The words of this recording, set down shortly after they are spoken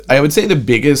I would say the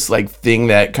biggest thing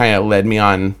that kind of led me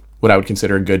on what I would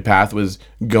consider a good path was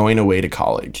going away to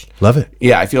college. Love it.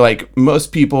 Yeah, I feel like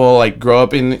most people grow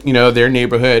up in, their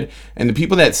neighborhood, and the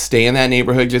people that stay in that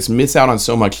neighborhood just miss out on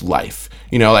so much life.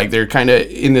 They're kind of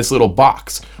in this little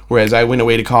box. Whereas I went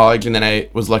away to college, and then I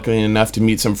was lucky enough to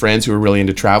meet some friends who were really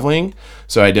into traveling.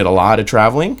 So I did a lot of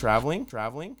traveling.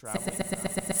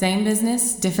 Same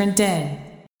business, different day.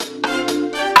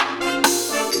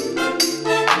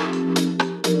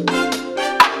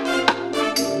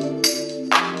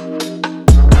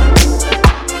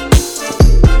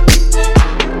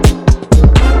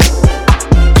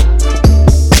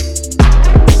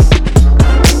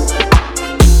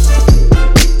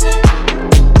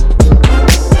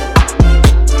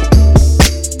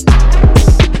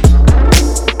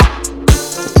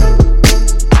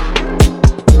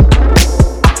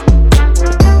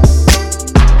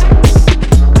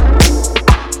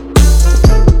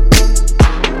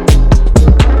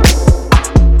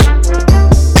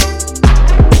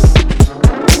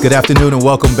 Good afternoon and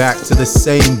welcome back to the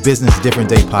Same Business Different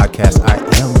Day podcast. I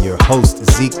am your host,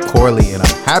 Zeke Corley, and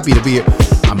I'm happy to be here.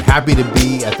 I'm happy to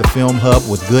be at the Film Hub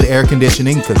with good air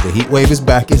conditioning because the heat wave is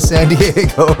back in San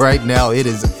Diego right now. It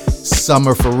is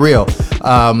summer for real.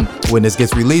 When this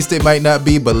gets released, it might not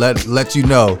be, but let you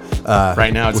know.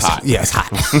 Right now it's hot. Yeah, it's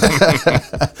hot.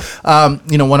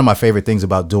 One of my favorite things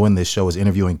about doing this show is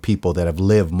interviewing people that have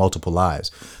lived multiple lives.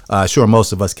 Sure,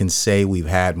 most of us can say we've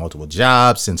had multiple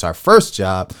jobs since our first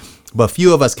job, but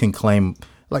few of us can claim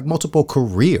multiple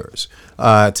careers.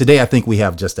 Today, I think we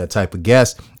have just that type of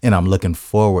guest, and I'm looking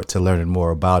forward to learning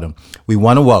more about him. We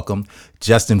want to welcome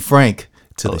Justin Frank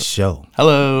to the show.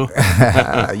 Hello.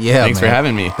 Yeah, Thanks for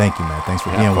having me. Thank you, man. Thanks for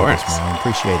being with us, course. man. I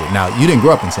appreciate it. Now, you didn't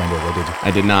grow up in San Diego, did you?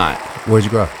 I did not. Where'd you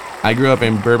grow up? I grew up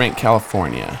in Burbank,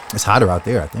 California. It's hotter out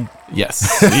there, I think.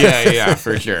 Yes. Yeah,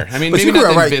 for sure. I mean, But maybe you grew not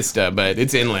up in right- Vista, but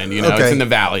it's inland, It's Okay. in the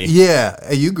valley.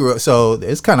 Yeah, you grew up, so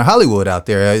it's kind of Hollywood out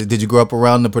there. Did you grow up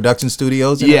around the production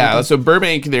studios? And Yeah, everything? so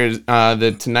Burbank, there's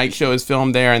the Tonight Show is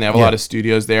filmed there, and they have a Yeah. lot of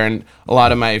studios there, and a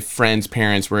lot of my friends'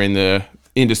 parents were in the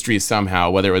industry somehow,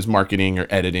 whether it was marketing or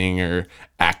editing or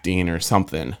acting or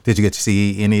something. Did you get to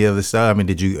see any of the stuff? I mean,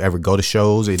 did you ever go to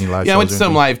shows or any live shows? Yeah, I went to or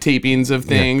some anything? live tapings of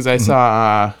things. I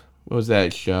saw, what was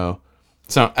that show?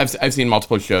 So I've seen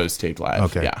multiple shows taped live.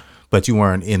 Okay. Yeah. But you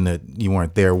weren't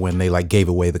there when they gave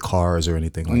away the cars or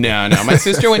anything like that? No. My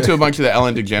sister went to a bunch of the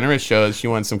Ellen DeGeneres shows. She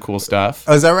won some cool stuff.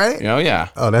 Oh, is that right? Oh, yeah.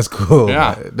 Oh, that's cool.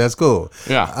 Yeah. That's cool.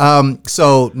 Yeah.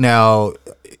 So now,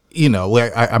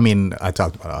 I mean, I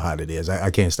talked about how hot it is. I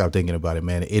can't stop thinking about it,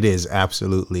 man. It is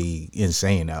absolutely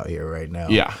insane out here right now.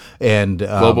 Yeah. And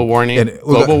Global warming. and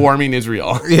Global warming is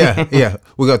real. yeah.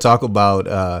 We're going to talk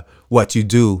about what you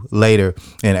do later.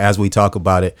 And as we talk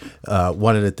about it,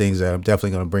 one of the things that I'm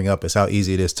definitely going to bring up is how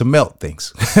easy it is to melt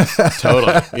things.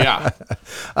 Totally. Yeah.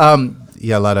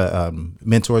 Yeah, a lot of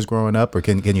mentors growing up, or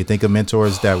can you think of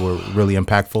mentors that were really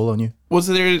impactful on you? Well,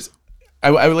 so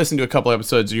I listened to a couple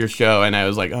episodes of your show, and I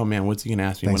was like, oh man, what's he gonna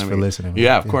ask me? Thanks for listening, man.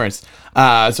 Yeah, of course.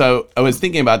 So I was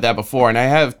thinking about that before, and I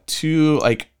have two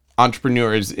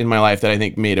entrepreneurs in my life that I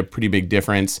think made a pretty big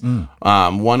difference.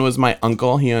 One was my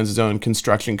uncle. He owns his own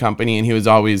construction company, and he was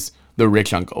always the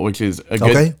rich uncle, which is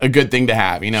a good thing to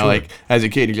have. As a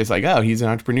kid, you're just like, oh, he's an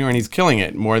entrepreneur and he's killing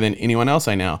it more than anyone else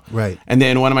I know. Right. And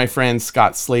then one of my friends,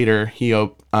 Scott Slater, he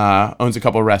owns a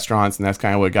couple of restaurants, and that's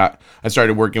kind of what I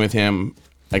started working with him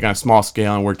on a small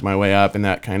scale and worked my way up, and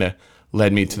that kind of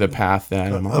led me to the path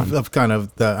that I'm on. Of kind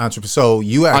of the entrepreneur. So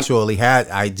you actually had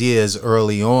ideas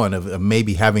early on of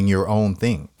maybe having your own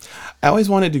thing. I always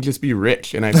wanted to just be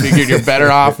rich, and I figured you're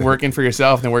better off working for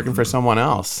yourself than working for someone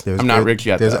else. I'm not rich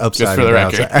yet, There's though, an upside just for the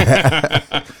and record.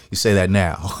 downside. You say that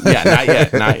now. Yeah,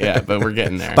 not yet, but we're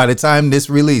getting there. By the time this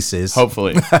releases,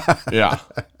 Hopefully. Yeah.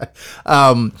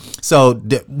 So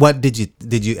what did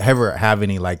you ever have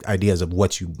any ideas of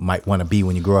what you might want to be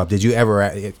when you grow up? Did you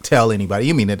ever tell anybody?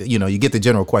 You mean you get the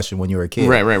general question when you were a kid.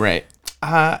 Right.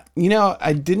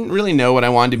 I didn't really know what I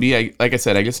wanted to be. Like I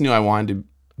said, I just knew I wanted to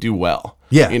do well.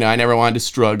 Yeah. I never wanted to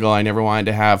struggle. I never wanted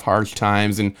to have harsh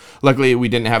times. And luckily we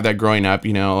didn't have that growing up.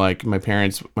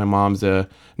 My mom's a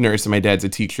nurse and my dad's a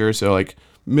teacher. So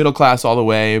middle class all the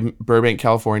way, Burbank,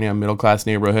 California, middle class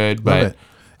neighborhood. But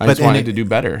I just wanted to do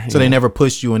better. So they never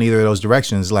pushed you in either of those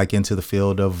directions, like into the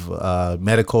field of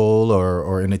medical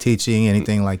or into teaching,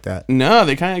 anything like that? No,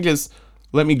 they kind of just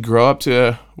let me grow up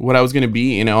to what I was going to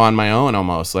be, on my own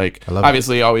almost.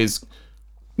 Obviously always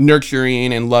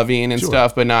nurturing and loving and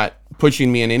stuff, but not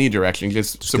pushing me in any direction,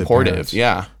 just supportive. parents.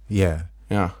 Yeah.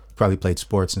 probably played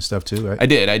sports and stuff too, right? I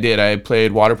did. I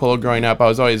played water polo growing up. I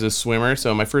was always a swimmer.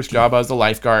 So my first job, I was a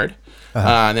lifeguard.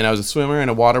 And then I was a swimmer and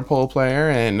a water polo player,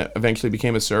 and eventually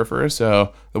became a surfer.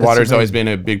 So the water's always been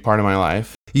a big part of my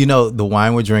life. You know, the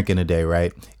wine we're drinking today,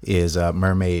 right, is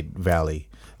Mermaid Valley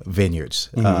Vineyards,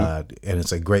 and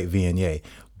it's a great Viognier.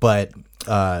 But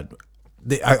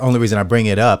the only reason I bring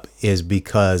it up is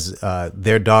because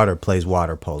their daughter plays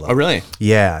water polo. Oh, really?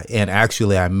 Yeah, and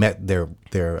actually, I met their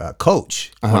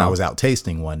coach when I was out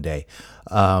tasting one day.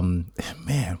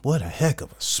 Man, what a heck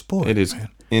of a sport! It is man.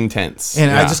 Intense.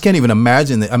 And I Yeah. just can't even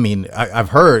imagine that. I mean, I've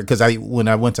heard, because when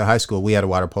I went to high school, we had a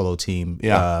water polo team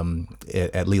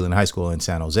at Leland High School in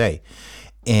San Jose.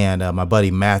 And my buddy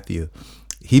Matthew,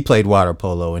 he played water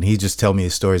polo, and he just tell me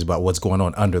his stories about what's going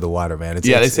on under the water, man.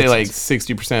 They say like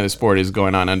 60% of the sport is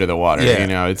going on under the water. Yeah. You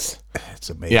know, it's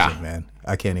amazing, Yeah. man.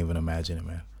 I can't even imagine it,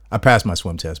 man. I passed my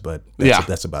swim test, but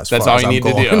that's about as that's far all as you I'm need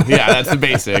going. to do. Yeah, that's the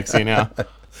basics. You know.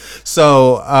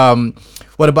 So,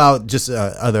 what about just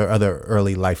other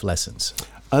early life lessons?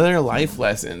 Other life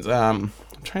lessons. I'm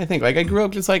trying to think. Like, I grew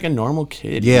up just like a normal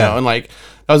kid, Yeah. you know, and like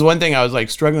that was one thing I was like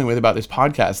struggling with about this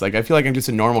podcast. Like, I feel like I'm just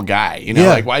a normal guy, you know. Yeah.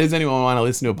 Like, why does anyone want to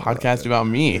listen to a podcast about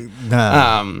me?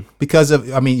 Because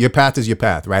of, I mean, your path is your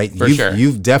path, right? For sure.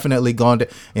 You've definitely gone to,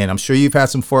 and I'm sure you've had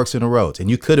some forks in the roads, and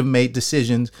you could have made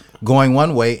decisions going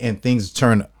one way, and things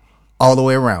turn all the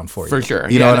way around for you. For sure.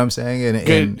 You know Yeah. what I'm saying? And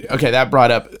Good. Okay, that brought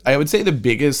up. I would say the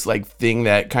biggest like thing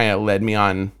that kind of led me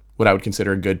on what I would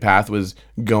consider a good path was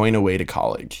going away to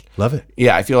college. love it.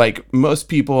 Yeah, I feel like most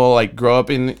people like grow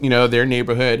up in, you know, their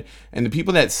neighborhood, and the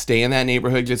people that stay in that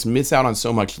neighborhood just miss out on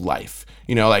so much life.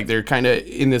 You know, like they're kind of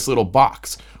in this little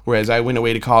box. Whereas I went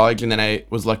away to college, and then I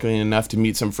was lucky enough to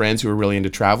meet some friends who were really into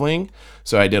traveling.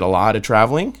 So I did a lot of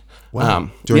traveling.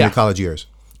 Wow. During your college years.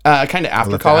 Kind of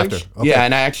after college. after. Okay. Yeah,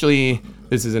 and I actually,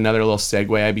 this is another little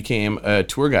segue. I became a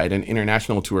tour guide, an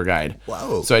international tour guide.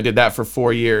 Whoa. So I did that for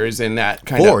 4 years, and that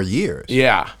kind 4 of years.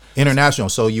 Yeah. International.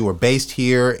 So you were based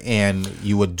here, and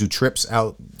you would do trips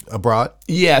out abroad?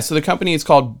 Yeah, so the company is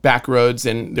called Backroads,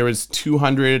 and there was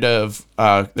 200 of,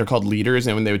 they're called leaders,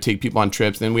 and when they would take people on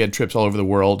trips, then we had trips all over the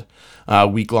world,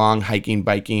 week-long hiking,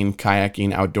 biking,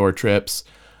 kayaking, outdoor trips.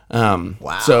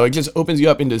 Wow. So it just opens you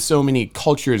up into so many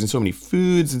cultures and so many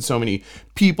foods and so many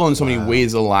people and so many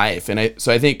ways of life. And I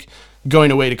think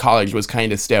going away to college was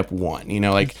kind of step one, you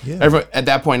know, like at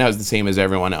that point I was the same as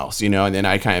everyone else, you know, and then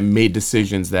I kind of made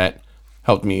decisions that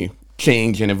helped me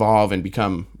change and evolve and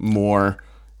become more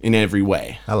in every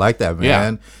way. I like that,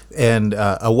 man. Yeah. And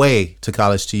away to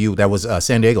college to you, that was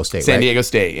San Diego State, San right? Diego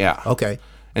State, yeah. Okay.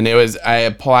 And I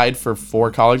applied for 4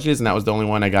 colleges, and that was the only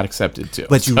one I got accepted to.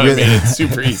 But you so really it made it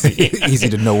super easy. easy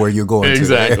to know where you're going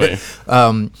Exactly.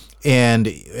 to.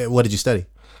 And what did you study?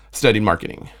 Studied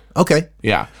marketing. Okay.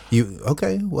 Yeah.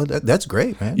 Okay. Well, that's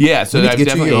great, man. Yeah, so we need to I've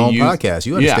get you your own definitely podcast.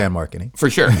 You understand marketing. For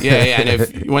sure. Yeah. And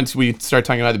if once we start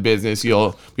talking about the business,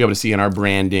 you'll be able to see in our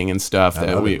branding and stuff that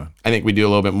love it, man. I think we do a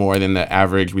little bit more than the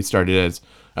average. We started as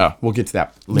we'll get to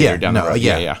that later down the road.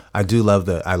 Yeah. I love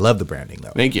the branding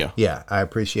though. Thank you. Yeah, I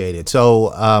appreciate it.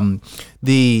 So,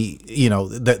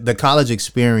 the college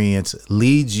experience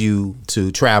leads you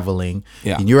to traveling,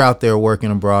 and you're out there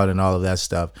working abroad and all of that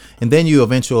stuff, and then you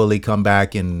eventually come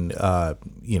back and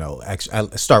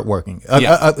start working.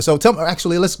 So tell me,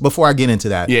 actually, before I get into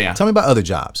that, tell me about other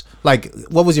jobs. Like,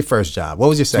 what was your first job? What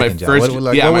was your second job?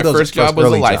 My first job was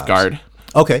a lifeguard.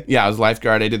 Okay. Yeah, I was a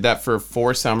lifeguard. I did that for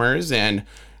 4 summers, and it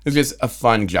was just a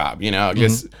fun job, you know,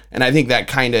 and I think that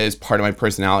kind of is part of my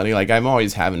personality. Like, I'm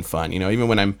always having fun, you know, even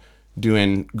when I'm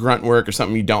doing grunt work or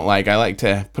something you don't like, I like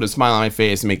to put a smile on my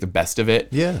face and make the best of it.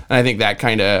 Yeah. And I think that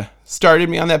kind of started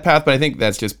me on that path, but I think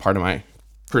that's just part of my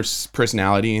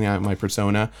personality, you know, my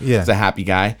persona. Yeah. As a happy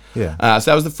guy. Yeah.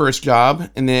 So that was the first job.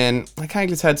 And then I kind of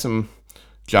just had some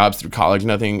jobs through college.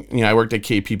 Nothing, you know, I worked at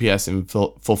KPPS in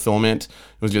fulfillment.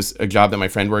 It was just a job that my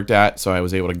friend worked at, so I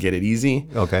was able to get it easy.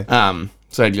 Okay.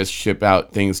 So I just ship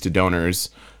out things to donors.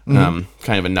 Kind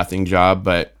of a nothing job,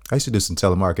 but I used to do some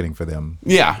telemarketing for them.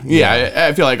 yeah.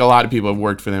 I feel like a lot of people have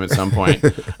worked for them at some point.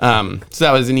 So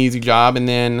that was an easy job, and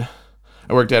then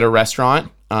I worked at a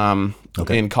restaurant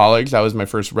in college. That was my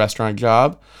first restaurant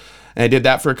job. And I did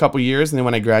that for a couple years, and then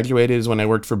when I graduated is when I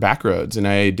worked for Backroads, and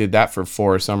I did that for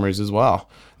 4 summers as well.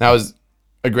 That was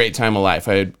a great time of life.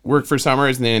 I would work for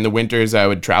summers, and then in the winters I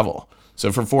would travel.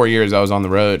 So for 4 years I was on the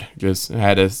road. I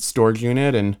had a storage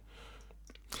unit, and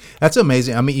That's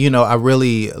amazing. I mean, I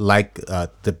really like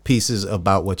the pieces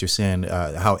about what you're saying,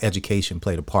 how education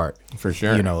played a part. For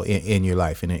sure. In your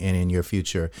life and in your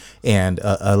future. And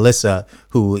Alyssa,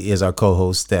 who is our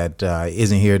co-host that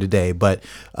isn't here today, but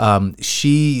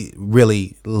she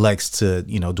really likes to,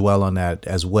 dwell on that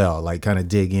as well, like kind of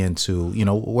dig into,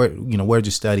 where'd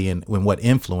you study and what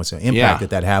influence or impact did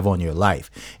that have on your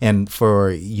life. And for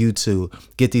you to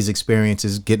get these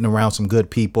experiences, getting around some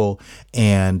good people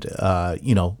and,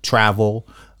 travel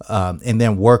and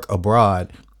then work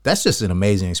abroad, that's just an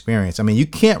amazing experience. I mean, you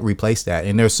can't replace that.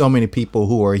 And there's so many people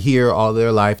who are here all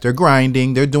their life. They're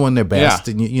grinding. They're doing their best.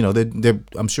 And, they're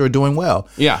I'm sure, doing well.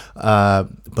 Yeah.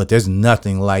 But there's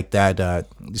nothing like that,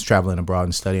 just traveling abroad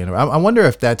and studying. I wonder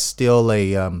if that's still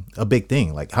a big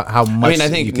thing. Like how much I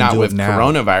think you can not do with it now.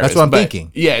 coronavirus. That's what I'm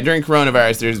thinking. Yeah, during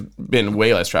coronavirus, there's been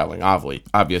way less traveling,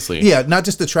 obviously. Yeah, not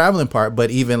just the traveling part, but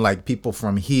even like people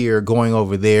from here going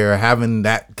over there, having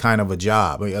that kind of a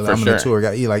job. I'm a tour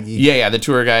guy. The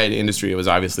tour guide industry was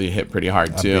obviously hit pretty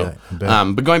hard too. I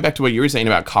bet. But going back to what you were saying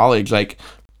about college, like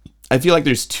I feel like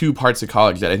there's two parts of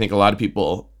college that I think a lot of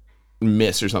people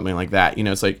miss or something like that.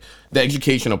 It's like the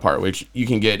educational part, which you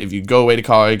can get if you go away to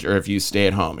college or if you stay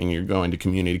at home and you're going to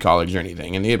community college or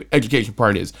anything. And the education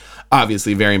part is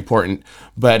obviously very important.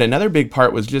 But another big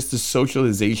part was just the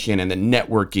socialization and the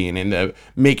networking and the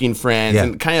making friends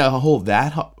and kind of whole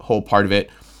part of it.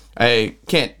 I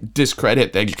can't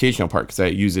discredit the educational part because I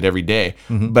use it every day,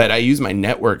 but I use my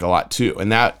network a lot too.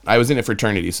 And that I was in a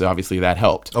fraternity, so obviously that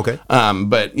helped. Okay.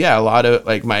 But yeah, a lot of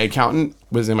like my accountant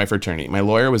was in my fraternity. My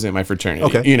lawyer was in my fraternity.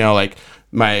 Okay. Like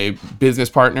my business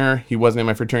partner, he wasn't in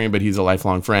my fraternity, but he's a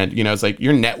lifelong friend. It's like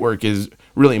your network is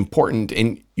really important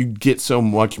and you get so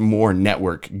much more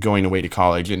network going away to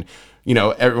college and,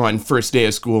 everyone first day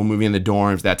of school, moving in the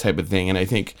dorms, that type of thing. And I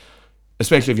think,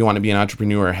 especially if you want to be an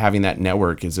entrepreneur, having that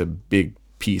network is a big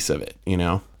piece of it,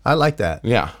 I like that.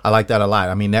 Yeah. I like that a lot.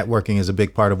 I mean, networking is a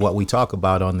big part of what we talk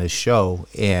about on this show.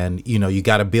 And, you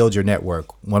got to build your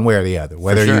network one way or the other,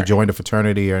 whether you join a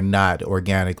fraternity or not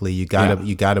organically, you got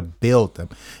to build them.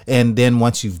 And then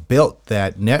once you've built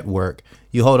that network,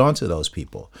 you hold on to those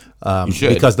people. You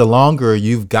should. Because the longer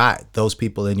you've got those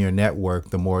people in your network,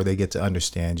 the more they get to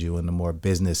understand you and the more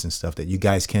business and stuff that you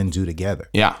guys can do together.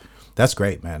 Yeah. That's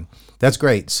great, man. That's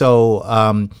great.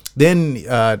 So then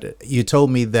you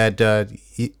told me that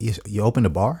you opened a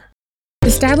bar?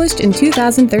 Established in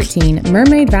 2013,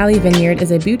 Mermaid Valley Vineyard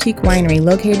is a boutique winery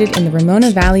located in the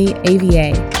Ramona Valley,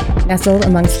 AVA. Nestled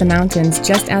amongst the mountains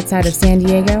just outside of San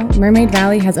Diego, Mermaid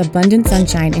Valley has abundant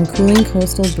sunshine and cooling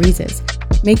coastal breezes,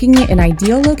 making it an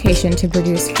ideal location to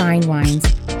produce fine wines.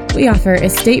 We offer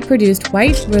estate-produced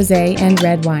white, rosé, and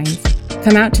red wines.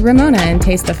 Come out to Ramona and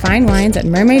taste the fine wines at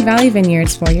Mermaid Valley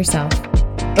Vineyards for yourself.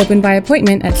 Open by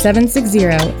appointment at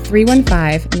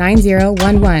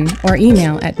 760-315-9011 or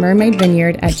email at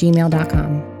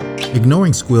mermaidvineyard@gmail.com.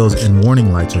 Ignoring squills and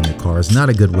warning lights on your car is not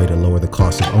a good way to lower the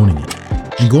cost of owning it.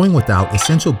 And going without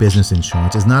essential business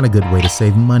insurance is not a good way to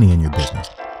save money in your business.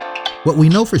 What we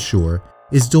know for sure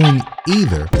is doing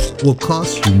either will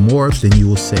cost you more than you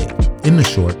will save in the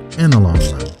short and the long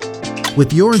run.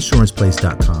 With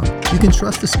YourInsurancePlace.com, you can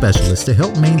trust a specialist to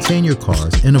help maintain your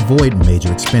cars and avoid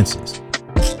major expenses.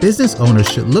 Business owners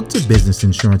should look to business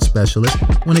insurance specialists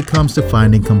when it comes to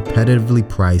finding competitively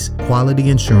priced, quality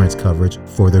insurance coverage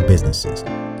for their businesses.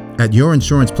 At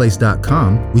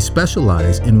YourInsurancePlace.com, we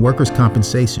specialize in workers'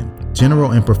 compensation,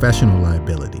 general and professional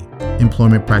liability,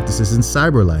 employment practices and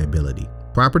cyber liability,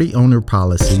 property owner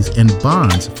policies, and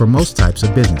bonds for most types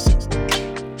of businesses.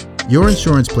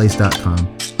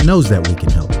 YourInsurancePlace.com knows that we can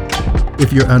help.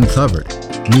 If you're uncovered,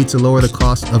 need to lower the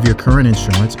cost of your current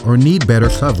insurance, or need better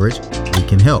coverage, we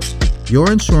can help.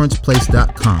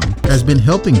 YourInsurancePlace.com has been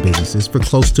helping businesses for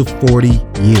close to 40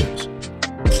 years.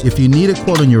 If you need a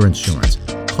quote on your insurance,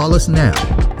 call us now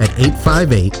at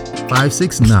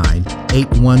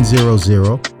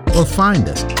 858-569-8100 or find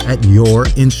us at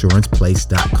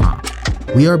YourInsurancePlace.com.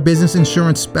 We are business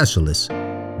insurance specialists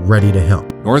ready to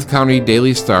help. North County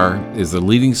Daily Star is the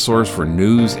leading source for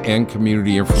news and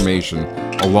community information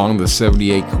along the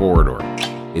 78 corridor.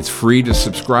 It's free to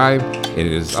subscribe and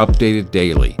it is updated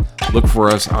daily. Look for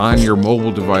us on your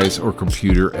mobile device or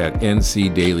computer at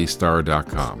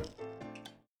ncdailystar.com.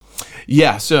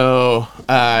 Yeah, so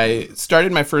I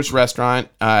started my first restaurant,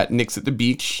 Nick's at the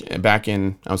Beach, back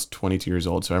in, I was 22 years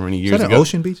old, so how many years ago? Is that an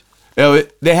Ocean Beach? Oh,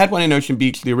 they had one in Ocean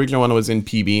Beach. The original one was in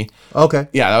PB. Okay.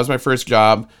 Yeah, that was my first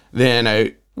job. Then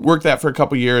I worked that for a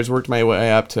couple years, worked my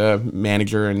way up to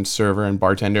manager and server and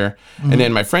bartender. And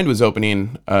then my friend was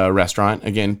opening a restaurant,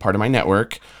 again, part of my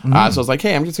network. So I was like,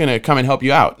 hey, I'm just going to come and help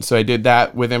you out. So I did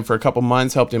that with him for a couple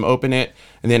months, helped him open it.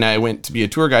 And then I went to be a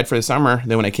tour guide for the summer.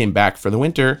 Then when I came back for the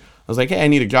winter, I was like, hey, I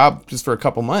need a job just for a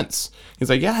couple months. He's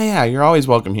like, yeah, you're always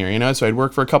welcome here, you know? So I'd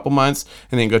work for a couple months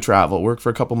and then go travel, work for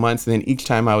a couple months. And then each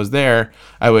time I was there,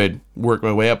 I would work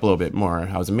my way up a little bit more.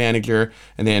 I was a manager.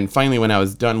 And then finally, when I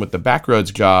was done with the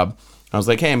Backroads job, I was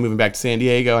like, hey, I'm moving back to San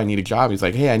Diego. I need a job. He's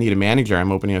like, hey, I need a manager.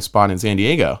 I'm opening a spot in San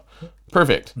Diego.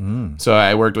 Perfect. So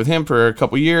I worked with him for a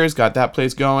couple years, got that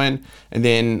place going. And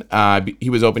then he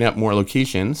was opening up more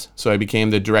locations. So I became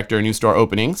the director of new store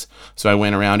openings. So I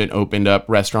went around and opened up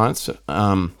restaurants,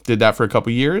 did that for a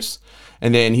couple years.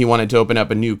 And then he wanted to open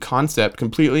up a new concept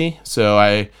completely. So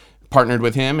I partnered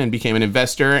with him and became an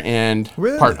investor and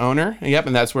part owner. Yep,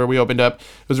 and that's where we opened up.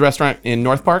 It was a restaurant in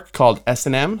North Park called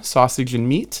S&M, Sausage and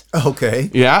Meat. Okay.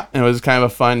 Yeah, and it was kind of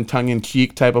a fun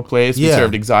tongue-in-cheek type of place. We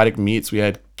served exotic meats. We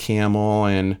had camel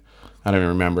and I don't even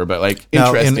remember, but like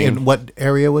interesting. Now, in what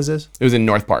area was this? It was in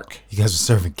North Park. You guys were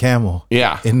serving camel.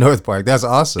 Yeah. In North Park. That's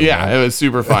awesome. Yeah, man. it was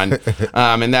super fun.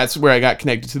 And that's where I got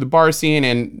connected to the bar scene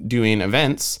and doing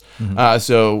events.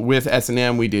 So with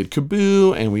S&M, we did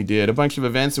Kaboo and we did a bunch of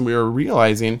events, and we were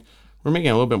realizing we're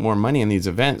making a little bit more money in these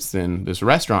events than this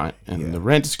restaurant, and the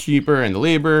rent is cheaper and the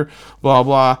labor, blah,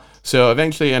 blah. So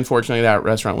eventually, unfortunately, that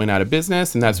restaurant went out of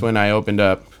business, and that's when I opened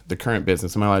up the current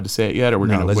business. Am I allowed to say it yet, or we're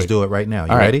gonna let's wait? do it right now.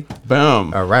 You All right. ready?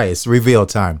 Boom. All right, it's reveal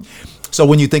time. So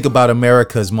when you think about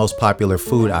America's most popular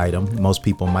food item, most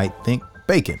people might think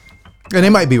bacon. And they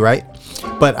might be right,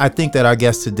 but I think that our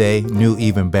guest today knew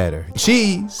even better.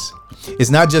 Cheese. It's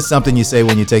not just something you say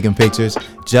when you're taking pictures.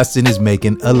 Justin is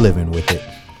making a living with it.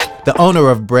 The owner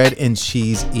of Bread and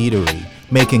Cheese Eatery,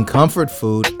 making comfort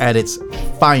food at its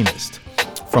finest.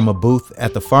 From a booth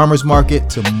at the farmer's market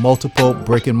to multiple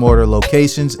brick and mortar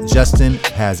locations, Justin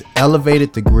has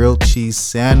elevated the grilled cheese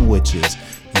sandwiches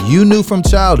you knew from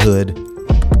childhood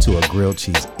to a grilled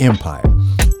cheese empire.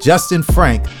 Justin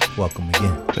Frank, welcome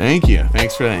again. Thank you.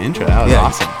 Thanks for that intro. That was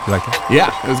awesome. You like that?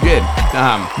 Yeah, it was good.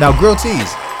 Now, grilled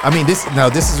cheese. I mean, this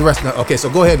is a restaurant. Okay, so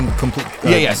go ahead and complete.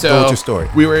 So go with your story.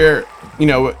 We were,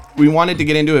 we wanted to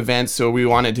get into events, so we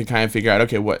wanted to kind of figure out,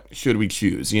 okay, what should we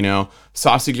choose?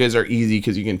 Sausages are easy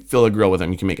because you can fill a grill with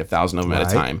them. You can make 1,000 of them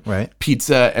at a time. Right.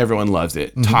 Pizza, everyone loves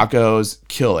it. Tacos,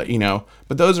 kill it.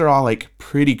 But those are all like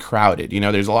pretty crowded.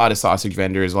 There's a lot of sausage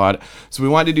vendors, so we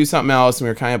wanted to do something else, and we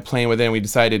were kind of playing with it. And we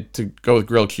decided to go with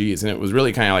grilled cheese, and it was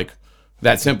really kind of like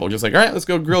that simple. Just like, all right, let's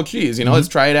go grilled cheese. Let's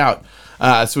try it out.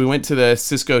 So we went to the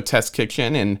Cisco test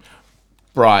kitchen and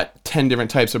brought 10 different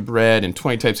types of bread and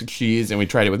 20 types of cheese, and we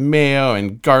tried it with mayo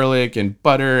and garlic and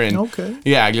butter, and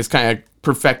I just kind of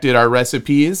perfected our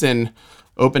recipes and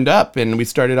opened up. And we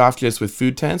started off just with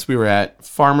food tents. We were at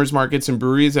farmers markets and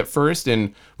breweries at first,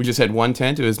 and we just had one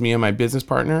tent. It was me and my business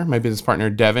partner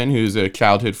Devin, who's a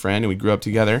childhood friend, and we grew up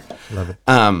together. Love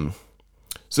it.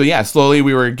 So slowly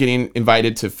we were getting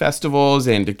invited to festivals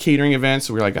and to catering events.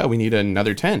 So we were like, oh, we need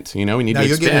another tent. We need Now to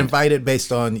you're expand. getting invited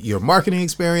based on your marketing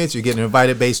experience. You're getting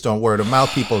invited based on word of mouth.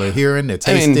 People are hearing, they're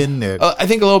tasting. I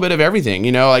think a little bit of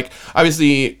everything. Like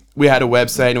obviously we had a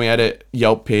website and we had a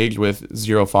Yelp page with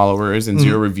 0 followers and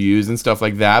 0 reviews and stuff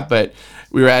like that. But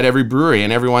we were at every brewery,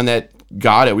 and everyone that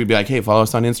got it, we'd be like, hey, follow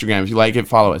us on Instagram. If you like it,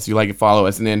 follow us. If you like it, follow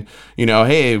us. And then,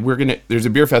 hey, there's a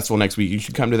beer festival next week. You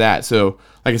should come to that. So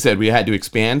like I said, we had to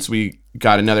expand. So we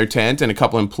got another tent and a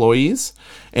couple employees.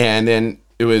 And then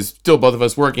it was still both of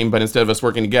us working, but instead of us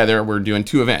working together, we're doing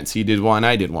 2 events. He did one,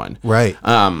 I did one. Right.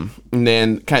 And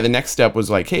then kind of the next step was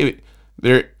like, hey,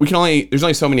 there's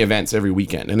only so many events every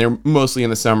weekend, and they're mostly in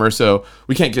the summer. So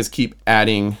we can't just keep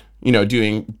adding,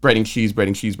 doing bread and cheese.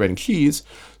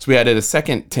 So we added a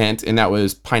second tent, and that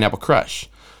was Pineapple Crush.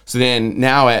 So then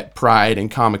now at Pride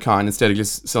and Comic-Con, instead of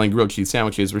just selling grilled cheese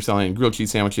sandwiches, we're selling grilled cheese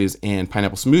sandwiches and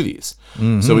pineapple smoothies.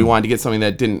 So we wanted to get something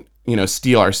that didn't,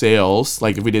 steal our sales.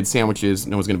 Like if we did sandwiches,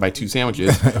 no one's going to buy 2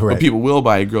 sandwiches, but people will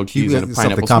buy a grilled cheese and a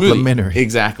pineapple something complimentary. smoothie.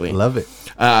 Exactly. Love it.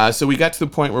 So we got to the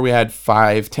point where we had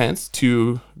 5 tents,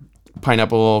 2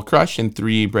 Pineapple Crush and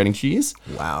 3 bread and cheese.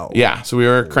 Wow. Yeah, so we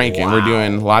were cranking. We're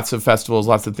doing lots of festivals,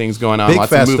 lots of things going on, Big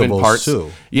lots of moving festivals, parts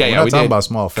too. Yeah, We're yeah. not We talking did about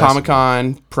small festivals.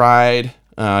 Comic-Con, Pride,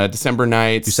 December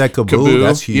nights. You said Kaboo,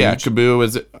 that's huge. Yeah, Kaboo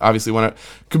was obviously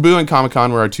Kaboo and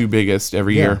Comic-Con were our 2 biggest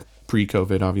every year,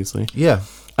 pre-COVID, obviously. Yeah.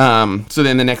 So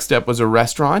then the next step was a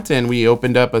restaurant, and we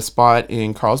opened up a spot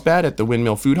in Carlsbad at the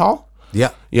Windmill Food Hall.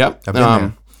 Yeah. Yep. I've been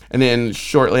there. And then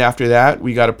shortly after that,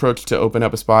 we got approached to open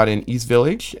up a spot in East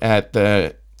Village at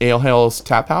the Ale Hills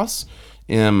Tap House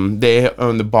They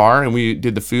own the bar, and we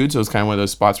did the food. So it's kind of one of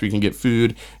those spots where you can get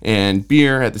food and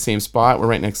beer at the same spot. We're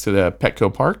right next to the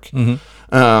Petco Park.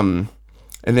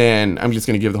 And then I'm just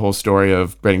going to give the whole story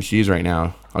of bread and cheese right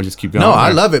now. I'll just keep going. No,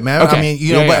 I love it, man. Okay. I mean,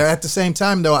 you know, but at the same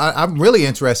time, though, I'm really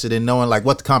interested in knowing like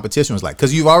what the competition was like,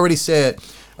 because you've already said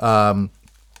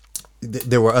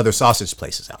there were other sausage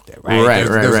places out there, right?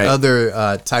 There's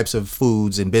other types of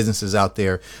foods and businesses out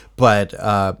there, but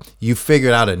you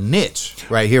figured out a niche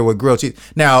right here with grilled cheese.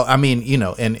 Now, I mean, you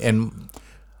know, and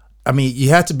I mean, you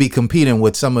have to be competing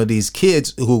with some of these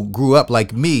kids who grew up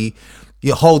like me,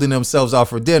 you're holding themselves off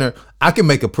for dinner. I can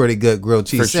make a pretty good grilled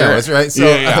cheese sandwich, right?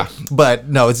 So, but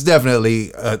no, it's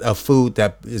definitely a food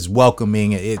that is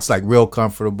welcoming. It's like real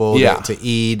comfortable to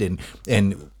eat, and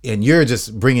you're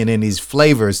just bringing in these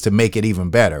flavors to make it even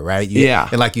better, right?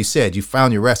 And like you said, you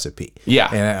found your recipe.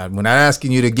 And we're not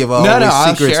asking you to give all these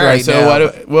secrets right now.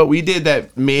 So what we did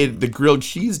that made the grilled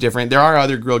cheese different, there are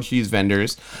other grilled cheese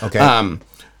vendors. Okay.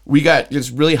 We got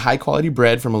just really high quality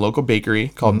bread from a local bakery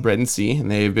called Bread and C, and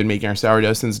they've been making our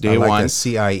sourdough since day one. That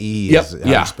CIE is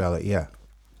how you spell it. Yeah.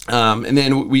 And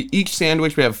then each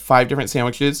sandwich, we have 5 different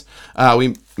sandwiches.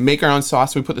 We make our own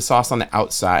sauce. We put the sauce on the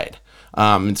outside.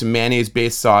 It's a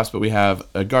mayonnaise-based sauce, but we have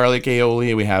a garlic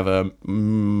aioli, we have a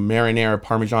marinara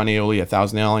Parmesan aioli, a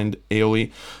Thousand Island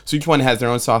aioli. So each one has their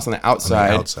own sauce on the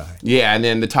outside. Yeah, and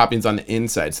then the toppings on the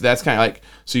inside. So that's kind of like,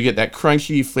 so you get that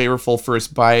crunchy, flavorful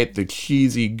first bite, the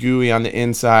cheesy, gooey on the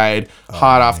inside,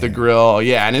 hot off the grill.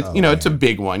 Yeah, and it's it's a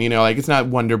big one. You know, like it's not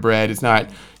Wonder Bread, it's not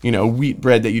wheat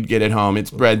bread that you'd get at home.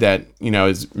 It's bread that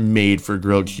is made for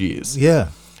grilled cheese.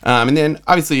 Yeah. And then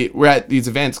obviously we're at these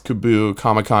events, Kaboo,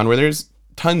 Comic-Con, where there's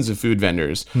tons of food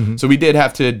vendors. So we did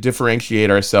have to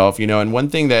differentiate ourselves, and one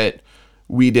thing that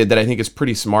we did that I think is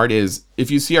pretty smart is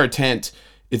if you see our tent,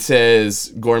 it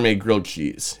says gourmet grilled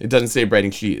cheese. It doesn't say bread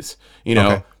and cheese,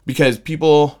 because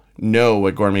people know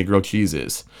what gourmet grilled cheese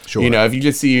is. Sure. If you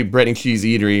just see bread and cheese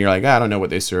eatery, you're like, I don't know what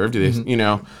they serve. Do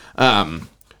they,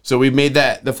 So we made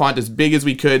the font as big as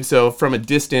we could. So from a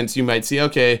distance, you might see,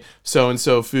 okay,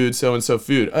 so-and-so food, so-and-so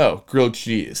food. Oh, grilled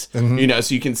cheese. So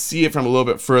you can see it from a little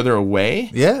bit further away.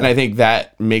 Yeah. And I think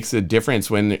that makes a difference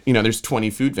when, there's 20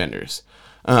 food vendors.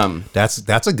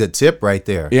 That's a good tip right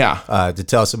there. Yeah. To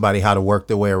tell somebody how to work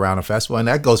their way around a festival. And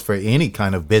that goes for any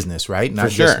kind of business, right?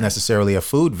 Not just necessarily a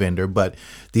food vendor, but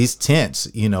these tents,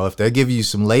 if they give you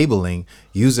some labeling,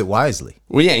 use it wisely.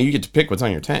 Well, yeah, you get to pick what's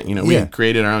on your tent. We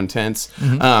created our own tents.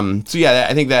 So yeah,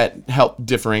 I think that helped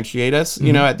differentiate us,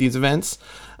 at these events.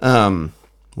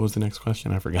 What was the next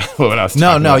question? I forgot what I was talking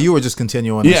about. No, you were just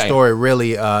continuing the story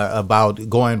really about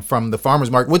going from the farmer's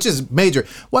market, which is major.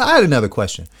 Well, I had another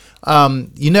question. Out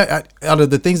of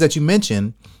the things that you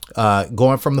mentioned,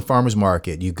 going from the farmer's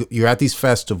market, you're at these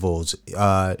festivals,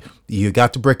 you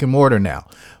got to brick and mortar now.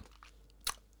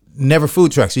 Never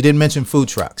food trucks. You didn't mention food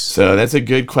trucks. So that's a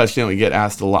good question we get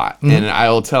asked a lot. And I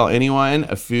will tell anyone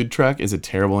a food truck is a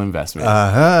terrible investment.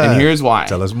 And here's why.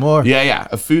 Tell us more. Yeah.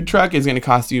 A food truck is going to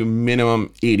cost you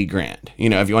minimum $80,000.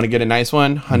 If you want to get a nice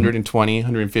one, 120,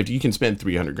 150, you can spend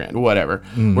 $300,000, whatever.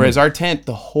 Whereas our tent,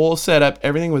 the whole setup,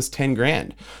 everything was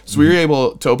 $10,000. So we were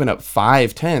able to open up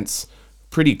 5 tents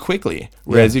pretty quickly.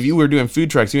 Whereas if you were doing food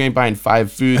trucks, you ain't buying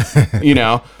 5 food,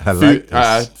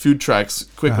 food trucks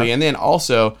quickly. And then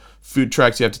also food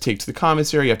trucks you have to take to the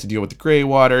commissary, you have to deal with the gray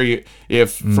water.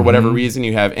 If for whatever reason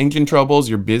you have engine troubles,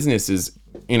 your business is,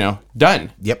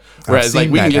 done. Yep. Whereas I've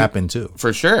seen that happen too.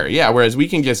 For sure. Yeah. Whereas we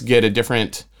can just get a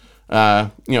different, we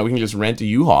can just rent a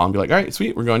U-Haul and be like, all right,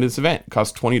 sweet, we're going to this event. It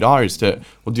costs $20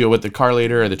 we'll deal with the car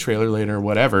later or the trailer later or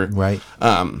whatever. Right.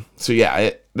 So yeah,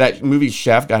 that movie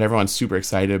Chef got everyone super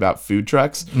excited about food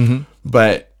trucks.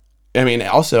 But I mean,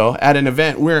 also at an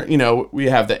event where, we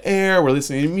have the air, we're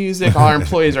listening to music, all our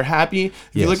employees are happy.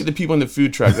 If you look at the people in the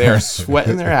food truck, they are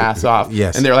sweating their ass off.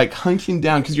 And they're like hunching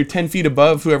down because you're 10 feet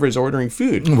above whoever's ordering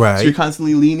food. Right. So you're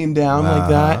constantly leaning down like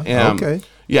that. Okay.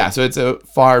 Yeah, so it's a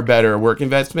far better work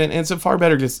investment, and it's a far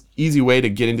better, just easy way to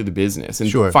get into the business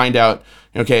and find out,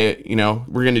 okay,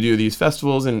 we're going to do these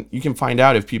festivals, and you can find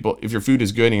out if your food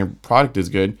is good and your product is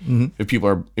good, if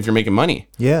you're making money.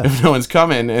 Yeah. If no one's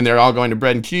coming and they're all going to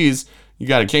bread and cheese, you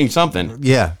got to change something.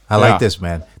 Yeah, I like this,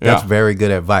 man. That's very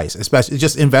good advice, especially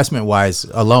just investment wise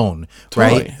alone,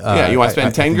 right? You want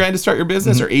to spend $10,000 to start your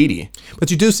business or 80?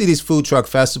 But you do see these food truck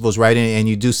festivals, right? And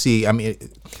you do see, I mean,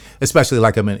 especially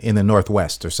like I'm in the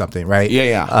Northwest or something, right?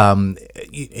 Yeah.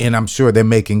 And I'm sure they're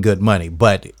making good money,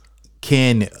 but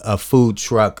can a food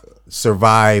truck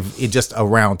survive it just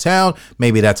around town?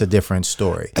 Maybe that's a different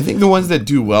story. I think the ones that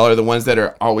do well are the ones that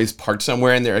are always parked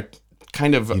somewhere and they're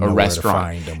kind of know a where to restaurant.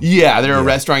 find 'em. Yeah, they're a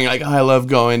restaurant. You're like, oh, I love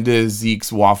going to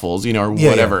Zeke's Waffles, or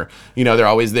whatever. They're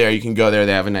always there. You can go there.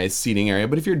 They have a nice seating area.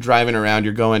 But if you're driving around,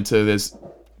 you're going to this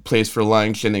place for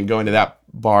lunch and then going to that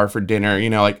bar for dinner,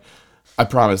 I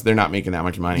promise they're not making that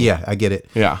much money. Yeah, I get it.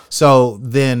 Yeah. So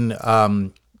then,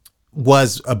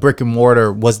 was a brick and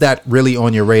mortar, was that really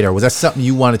on your radar? Was that something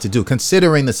you wanted to do?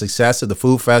 Considering the success of the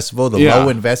food festival, the low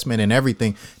investment and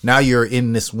everything, now you're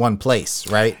in this one place,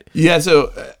 right? Yeah.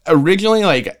 So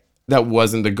originally, that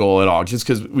wasn't the goal at all. Just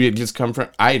because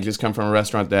I had just come from a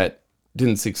restaurant that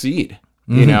didn't succeed,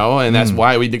 and that's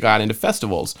why we got into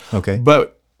festivals. Okay.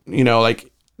 But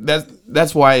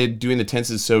that's why doing the tents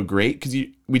is so great, because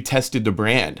we tested the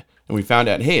brand. And we found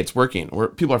out, hey, it's working.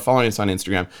 People are following us on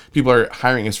Instagram. People are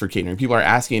hiring us for catering. People are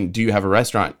asking, do you have a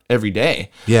restaurant every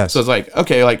day? Yes. So it's like,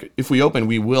 okay, if we open,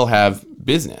 we will have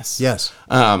business. Yes.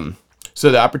 So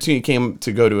the opportunity came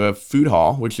to go to a food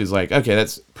hall, which is okay,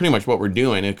 that's pretty much what we're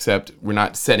doing, except we're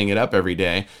not setting it up every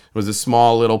day. It was a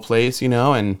small little place,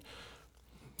 and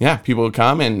yeah, people would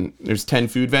come and there's 10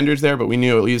 food vendors there, but we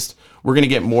knew at least we're going to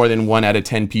get more than 1 out of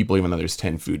 10 people, even though there's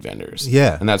 10 food vendors.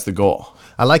 Yeah. And that's the goal.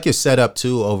 I like your setup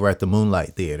too over at the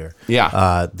Moonlight Theater.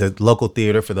 Yeah. The local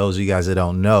theater, for those of you guys that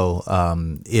don't know,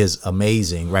 is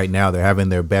amazing. Right now, they're having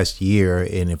their best year.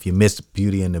 And if you missed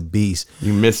Beauty and the Beast,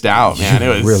 you missed out, man. It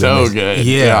was really so missed. good.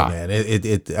 Yeah, man.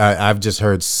 I've just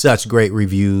heard such great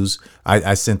reviews.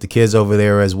 I sent the kids over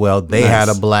there as well. They had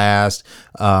a blast.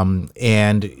 And,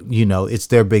 it's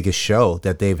their biggest show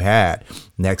that they've had.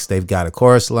 Next, they've got a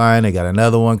chorus line. They got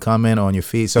another one coming on your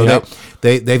feet. So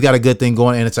they've got a good thing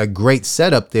going, and it's a great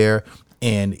setup there.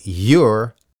 And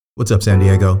what's up, San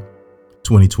Diego?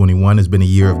 2021 has been a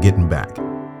year of getting back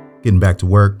to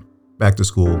work, back to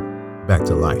school, back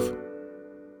to life.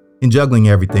 In juggling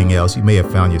everything else, you may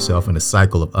have found yourself in a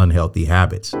cycle of unhealthy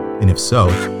habits. And if so,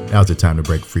 now's the time to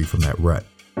break free from that rut.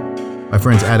 My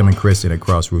friends Adam and Kristen at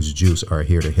Crossroads Juice are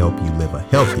here to help you live a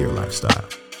healthier lifestyle.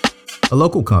 A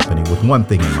local company with one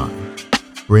thing in mind: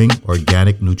 bring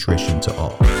organic nutrition to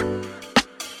all.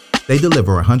 They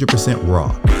deliver 100%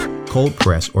 raw,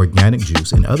 cold-pressed organic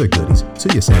juice and other goodies to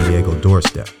your San Diego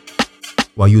doorstep.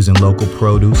 While using local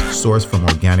produce sourced from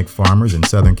organic farmers in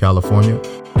Southern California,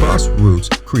 Crossroads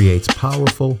creates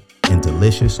powerful and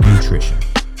delicious nutrition.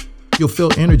 You'll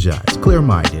feel energized,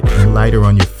 clear-minded, and lighter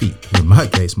on your feet, in my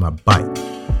case, my bike.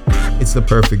 It's the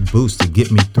perfect boost to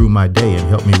get me through my day and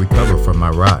help me recover from my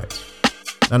rides.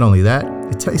 Not only that,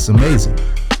 it tastes amazing.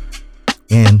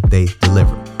 And they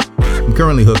deliver. I'm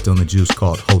currently hooked on the juice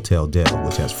called Hotel Del,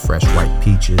 which has fresh white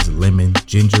peaches, lemon,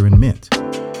 ginger, and mint.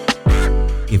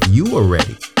 If you are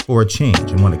ready for a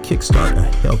change and want to kickstart a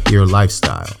healthier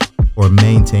lifestyle or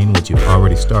maintain what you've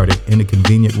already started in a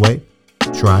convenient way,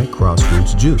 try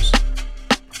Crossroads Juice.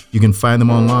 You can find them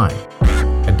online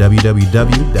at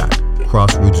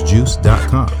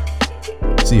www.crossroadsjuice.com.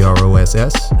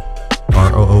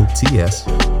 CROSSROOTS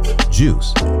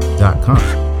juice.com.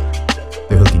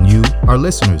 They're hooking you, our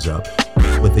listeners, up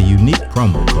with a unique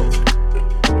promo code,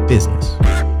 BUSINESS.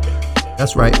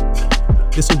 That's right.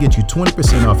 This will get you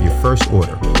 20% off your first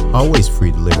order. Always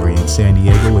free delivery in San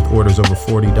Diego with orders over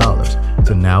 $40.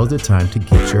 So now is the time to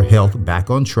get your health back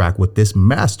on track with this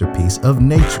masterpiece of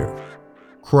nature.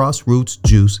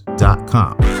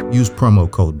 Crossroadsjuice.com. Use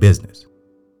promo code BUSINESS.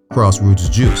 Crossroads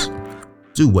Juice.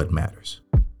 Do what matters.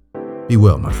 Be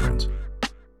well, my friends.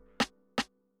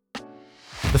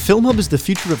 The Film Hub is the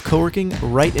future of co-working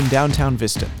right in downtown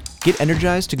Vista. Get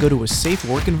energized to go to a safe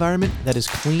work environment that is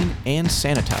clean and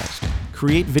sanitized.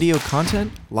 Create video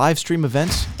content, live stream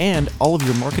events, and all of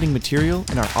your marketing material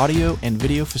in our audio and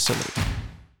video facility.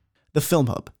 The Film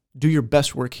Hub. Do your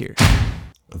best work here.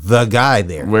 The guy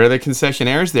there. We're the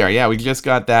concessionaires there. Yeah, we just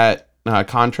got that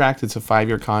contract. It's a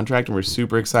 5-year contract, and we're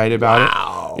super excited about it.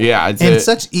 Yeah,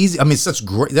 such easy. I mean, such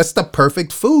great. That's the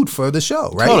perfect food for the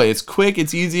show, right? Totally. It's quick.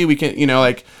 It's easy. We can,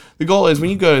 the goal is when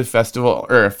you go to a festival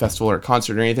or a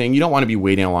concert or anything, you don't want to be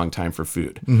waiting a long time for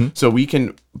food. Mm-hmm. So we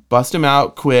can bust them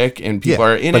out quick, and people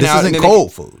are in and out. But this isn't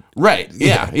cold food. Right.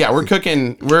 Yeah. We're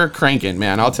cooking. We're cranking,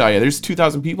 man. I'll tell you. There's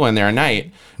 2,000 people in there a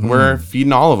night. And we're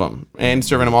feeding all of them and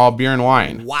serving them all beer and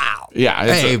wine. Wow. Yeah.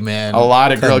 Hey, man. A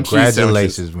lot of grilled cheese sandwiches.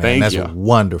 Congratulations, man. Thank That's you.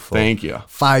 wonderful. Thank you.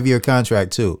 5-year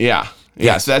contract, too. Yeah.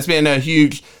 Yeah. So that's been a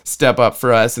huge step up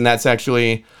for us. And that's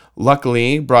actually,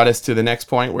 luckily, brought us to the next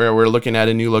point where we're looking at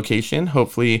a new location.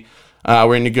 Hopefully,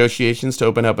 We're in negotiations to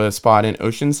open up a spot in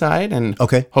Oceanside, and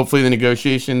Okay. hopefully the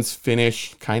negotiations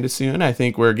finish kind of soon. I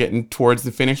think we're getting towards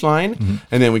the finish line,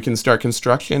 and then we can start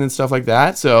construction and stuff like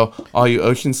that. So all you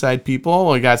Oceanside people,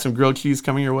 we got some grilled cheese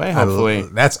coming your way, hopefully.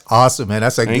 That's awesome, man.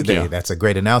 Thank you. That's a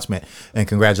great announcement, and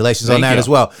congratulations on Thank that you. as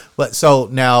well. But so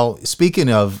now,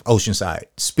 speaking of Oceanside,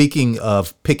 speaking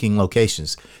of picking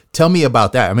locations, tell me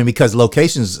about that. I mean, because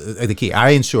locations are the key.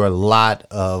 I insure a lot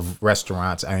of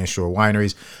restaurants. I insure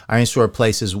wineries. I insure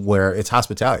places where it's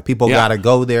hospitality. People Yeah. got to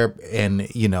go there, and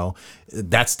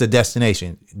that's the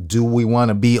destination. Do we want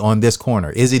to be on this corner?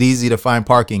 Is it easy to find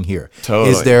parking here? Totally.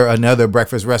 Is there another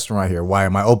breakfast restaurant here? Why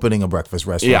am I opening a breakfast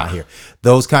restaurant Yeah. here?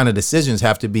 Those kind of decisions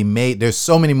have to be made. There's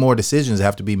so many more decisions that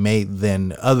have to be made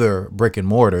than other brick and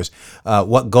mortars.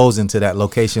 What goes into that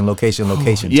location?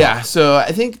 Yeah, so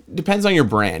I think depends on your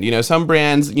brand. Some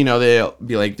brands, they'll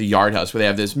be like the Yard House, where they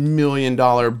have this $1 million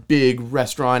big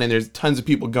restaurant, and there's tons of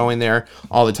people going there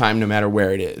all the time, no matter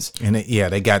where it is. And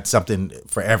they got something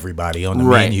for everybody on the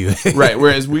Right. menu. Right.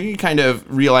 Whereas we kind of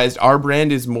realized our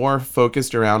brand is more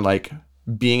focused around like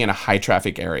being in a high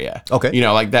traffic area. Okay.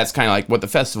 Like that's kind of like what the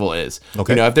festival is.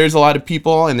 Okay. If there's a lot of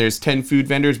people and there's 10 food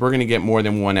vendors, we're going to get more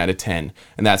than 1 out of 10.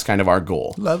 And that's kind of our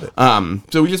goal. Love it.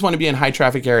 So we just want to be in high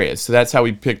traffic areas. So that's how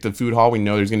we picked the food hall. We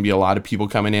know there's going to be a lot of people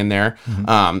coming in there.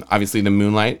 Obviously the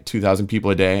Moonlight, 2,000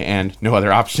 people a day and no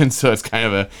other options. So it's kind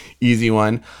of a easy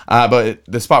one. But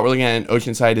the spot we're looking at in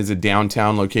Oceanside is a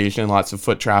downtown location, lots of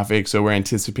foot traffic. So we're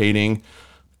anticipating,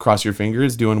 cross your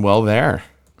fingers, doing well there.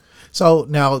 So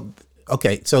now,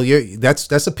 okay, so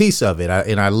that's a piece of it,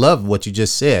 and I love what you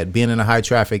just said, being in a high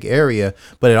traffic area.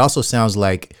 But it also sounds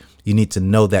like you need to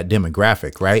know that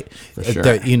demographic, right? For sure.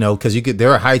 Because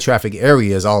there are high traffic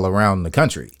areas all around the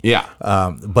country. Yeah.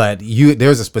 But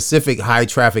there's a specific high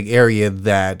traffic area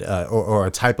that or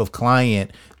a type of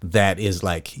client that is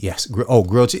like, yes,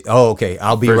 grilled cheese. Oh, okay,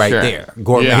 I'll be For right sure. there.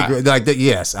 Gourmet, Yeah.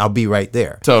 yes, I'll be right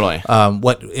there. Totally.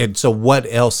 What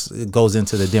else goes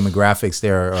into the demographics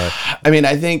there?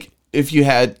 I think if you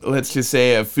had, let's just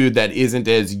say, a food that isn't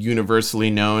as universally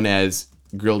known as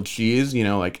grilled cheese, and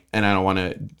I don't want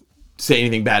to say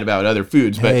anything bad about other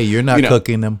foods, but Hey, you're not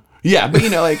cooking them. Yeah, but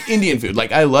like Indian food,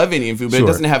 like I love Indian food, but Sure.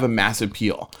 it doesn't have a mass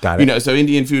appeal. Got it. So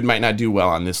Indian food might not do well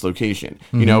on this location.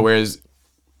 Whereas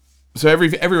so every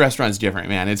restaurant's different,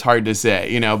 man. It's hard to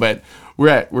say, but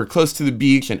we're close to the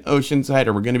beach and Oceanside,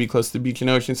 or we're going to be close to the beach and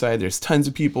Oceanside. There's tons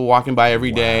of people walking by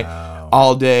every day,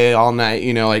 all day, all night.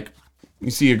 Like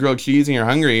you see a grilled cheese and you're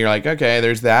hungry, you're like, okay,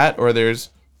 there's that, or there's,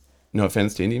 no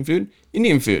offense to Indian food.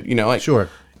 Sure.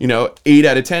 8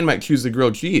 out of 10 might choose the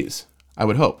grilled cheese. I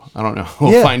would hope. I don't know.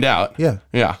 We'll find out. Yeah.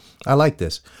 I like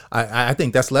this. I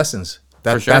think that's lessons.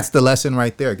 For sure. That's the lesson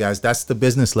right there, guys. That's the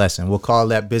business lesson. We'll call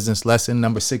that business lesson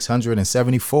number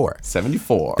 674.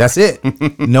 74. That's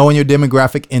it. Knowing your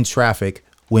demographic in traffic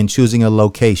when choosing a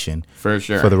location For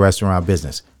sure. for the restaurant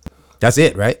business. That's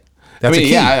it, right? That's a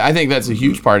key. Yeah, I think that's a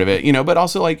huge part of it, but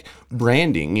also like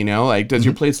branding, like, does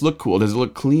your place look cool? Does it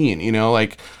look clean?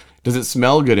 Like, does it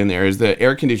smell good in there? Is the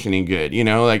air conditioning good?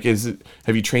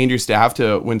 Have you trained your staff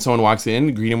to, when someone walks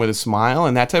in, greet them with a smile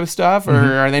and that type of stuff? Or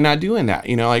are they not doing that?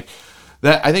 Like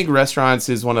that, I think restaurants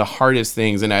is one of the hardest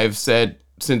things. And I've said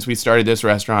since we started this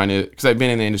restaurant, because I've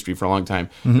been in the industry for a long time,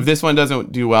 if this one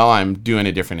doesn't do well, I'm doing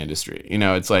a different industry.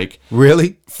 It's like,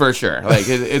 Really? for sure. Like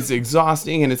it's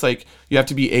exhausting, and it's like you have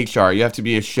to be HR, you have to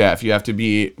be a chef, you have to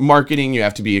be marketing, you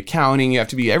have to be accounting, you have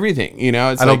to be everything.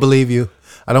 It's I don't believe you.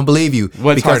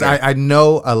 What's because harder? I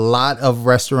know a lot of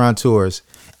restaurateurs,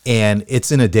 and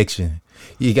it's an addiction.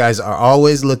 You guys are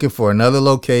always looking for another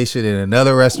location and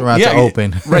another restaurant to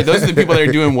open. Right, those are the people that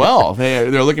are doing well.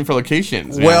 They're looking for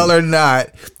locations. Man. Well or not,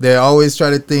 they're always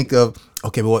trying to think of,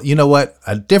 okay, well, you know what?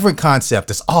 A different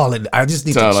concept. It's all in. I just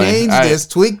need to change this,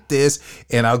 tweak this,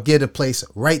 and I'll get a place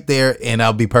right there, and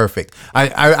I'll be perfect.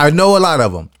 I know a lot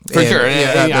of them. For sure.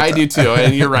 I do too.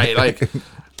 And you're right. Like,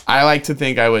 I like to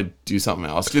think I would do something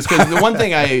else, just because the one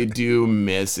thing I do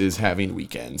miss is having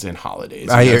weekends and holidays.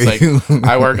 I hear you. Like,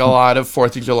 I work a lot of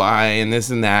 4th of July and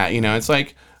this and that. It's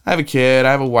like I have a kid,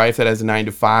 I have a wife that has a 9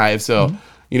 to 5. So,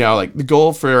 like the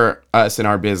goal for us in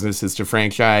our business is to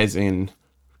franchise and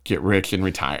get rich and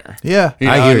retire. Yeah, I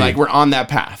hear and you. Like we're on that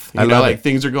path. I love like it.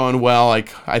 things are going well.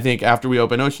 Like I think after we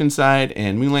open Oceanside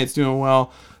and Moonlight's doing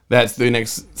well, that's the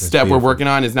next step beautiful. we're working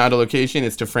on. Is not a location;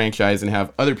 it's to franchise and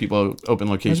have other people open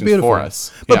locations for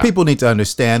us. But Yeah. people need to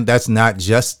understand that's not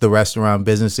just the restaurant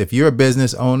business. If you're a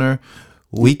business owner,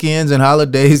 weekends and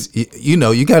holidays, you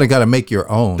got to make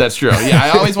your own. That's true. Yeah,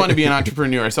 I always want to be an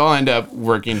entrepreneur, so I'll end up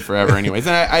working forever, anyways.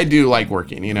 And I do like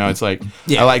working. It's like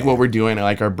I like what we're doing. I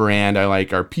like our brand. I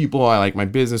like our people. I like my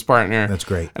business partner. That's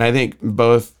great. And I think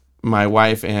both my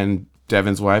wife and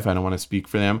Devin's wife, I don't want to speak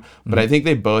for them, but I think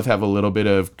they both have a little bit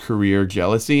of career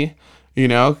jealousy, you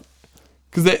know,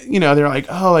 because they're like,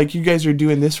 oh, like you guys are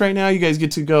doing this right now. You guys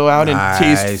get to go out and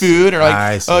taste food, or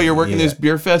like, oh, you're working this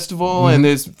beer festival and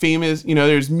this famous,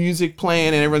 there's music playing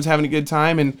and everyone's having a good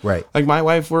time. And like my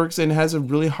wife works and has a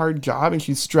really hard job and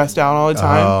she's stressed out all the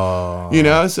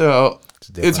time, so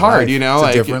it's hard, life. It's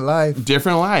like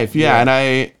different life. Yeah. And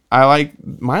I like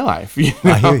my life,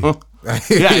 I hear you.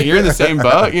 Yeah, you're in the same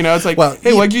boat. It's like,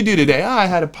 hey, what'd you do today? I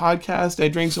had a podcast. I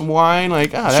drank some wine. Like,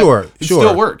 it's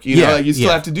still work. Like you still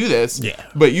have to do this. Yeah.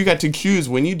 But you got to choose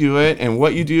when you do it and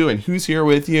what you do and who's here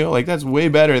with you. Like, that's way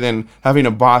better than having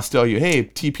a boss tell you, hey,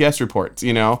 TPS reports,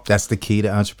 That's the key to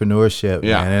entrepreneurship,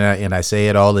 man. And I say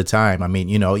it all the time. I mean,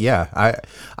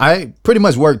 I pretty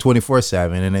much work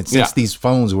 24/7. And since these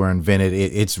phones were invented,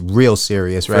 it's real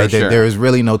serious, right? There is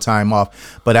really no time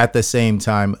off. But at the same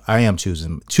time, I am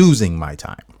choosing my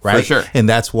time, right? For sure. And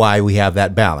that's why we have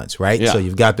that balance, right? Yeah. So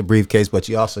you've got the briefcase, but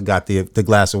you also got the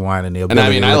glass of wine and the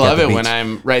ability to I look love at the it when beach.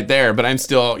 I'm right there, but I'm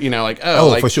still,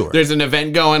 for sure. There's an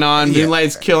event going on,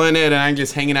 Moonlight's killing it, and I'm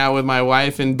just hanging out with my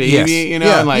wife and baby,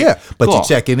 But cool. you're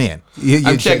checking in.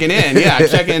 I'm checking in. Yeah, I'm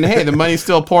checking. Hey, the money's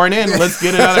still pouring in. Let's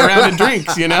get another round of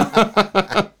drinks,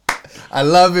 I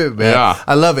love it, man. Yeah.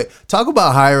 I love it. Talk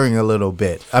about hiring a little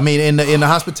bit. I mean, in the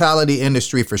hospitality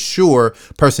industry, for sure,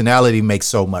 personality makes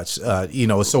so much,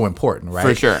 it's so important, right?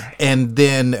 For sure. And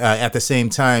then at the same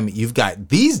time, you've got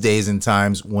these days and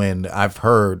times when I've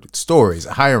heard stories,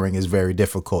 hiring is very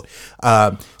difficult.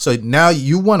 So now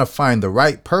you want to find the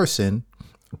right person,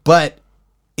 but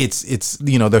it's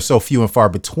they're so few and far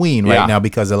between right now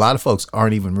because a lot of folks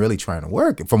aren't even really trying to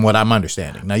work, from what I'm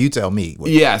understanding. Now you tell me.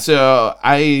 Yeah, so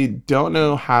I don't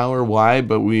know how or why,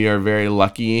 but we are very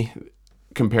lucky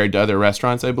compared to other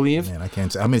restaurants, I believe. Man, I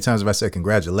can't. How many times have I said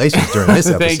congratulations during this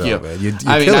episode? Thank you. Man?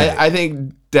 You're I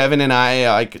think Devin and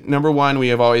I, like, number one, we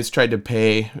have always tried to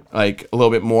pay like a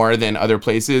little bit more than other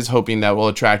places, hoping that will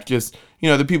attract just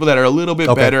the people that are a little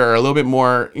bit better or a little bit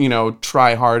more,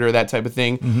 try harder, that type of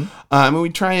thing. Mm-hmm. And we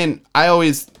try and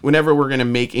whenever we're going to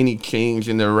make any change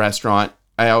in the restaurant,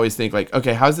 I always think like,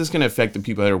 okay, how's this going to affect the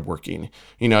people that are working?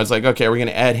 It's like, okay, we're going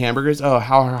to add hamburgers. Oh,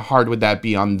 how hard would that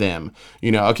be on them?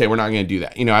 Okay, we're not going to do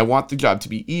that. I want the job to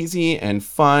be easy and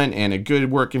fun and a good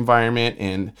work environment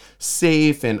and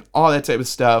safe and all that type of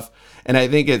stuff. And I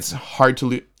think it's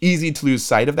easy to lose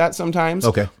sight of that sometimes.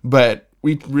 Okay. But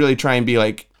we really try and be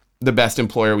like the best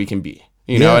employer we can be.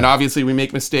 And obviously we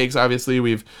make mistakes. Obviously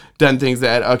we've done things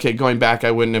that, okay, going back,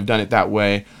 I wouldn't have done it that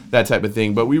way, that type of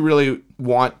thing. But we really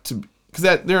want to,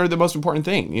 because they're the most important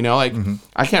thing,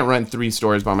 I can't run 3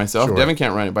 stores by myself. Sure. Devin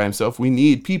can't run it by himself. We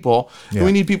need people, and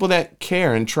we need people that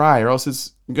care and try, or else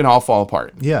it's going to all fall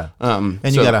apart. Yeah. And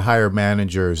you got to hire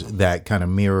managers that kind of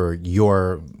mirror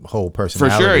your whole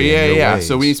personality. For sure. Yeah. Ways.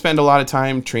 So we spend a lot of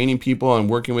time training people and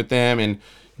working with them and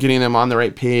getting them on the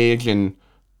right page,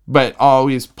 but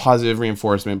always positive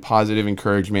reinforcement, positive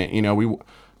encouragement.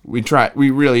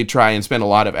 We really try and spend a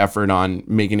lot of effort on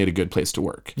making it a good place to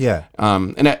work. Yeah.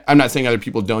 And I'm not saying other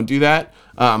people don't do that,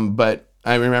 but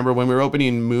I remember when we were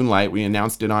opening Moonlight, we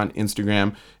announced it on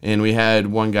Instagram, and we had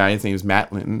one guy, his name is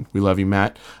Matt Linton. We love you,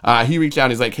 Matt. He reached out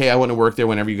and he's like, hey, I want to work there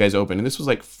whenever you guys open. And this was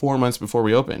like 4 months before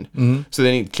we opened. Mm-hmm. So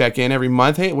then he'd check in every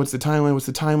month. Hey, what's the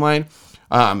timeline?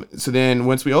 So then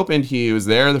once we opened, he was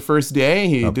there the first day.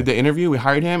 He did the interview. We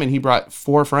hired him, and he brought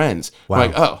 4 friends. Wow. We're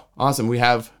like, oh, awesome. We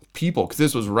have people, because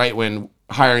this was right when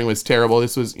hiring was terrible.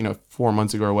 This was 4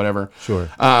 months ago or whatever. Sure.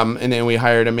 And then we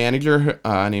hired a manager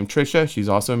named Trisha. She's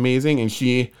also amazing, and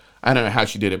I don't know how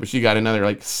she did it, but she got another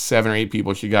like 7 or 8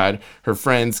 people. She got her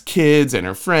friends' kids and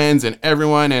her friends and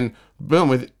everyone, and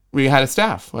boom, we had a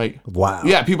staff. Like, wow.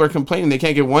 Yeah, people are complaining they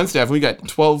can't get one staff. We got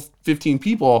 12, 15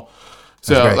 people.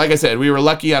 So like I said, we were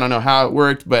lucky. I don't know how it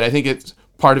worked, but I think it's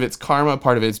part of it's karma,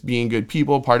 part of it's being good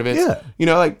people, part of it's, you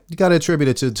got to attribute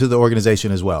it to the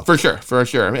organization as well. For sure.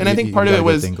 And I think part of it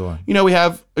was, we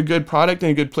have a good product and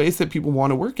a good place that people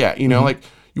want to work at, like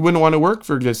you wouldn't want to work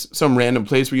for just some random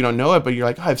place where you don't know it, but you're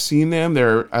like, oh, I've seen them.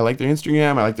 I like their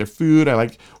Instagram. I like their food. I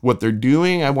like what they're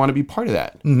doing. I want to be part of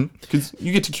that. Because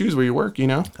you get to choose where you work,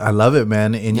 I love it,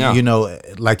 man. And,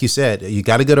 like you said, you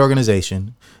got a good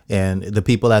organization, and the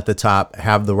people at the top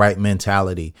have the right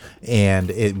mentality. And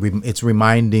it's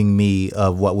reminding me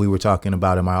of what we were talking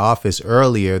about in my office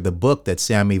earlier, the book that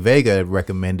Sammy Vega had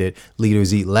recommended,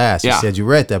 Leaders Eat Last. You said you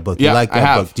read that book. You like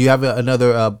that book. Do you have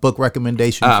another book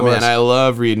recommendation for us? Man, I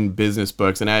love reading business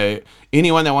books, and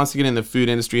anyone that wants to get in the food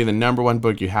industry, the number one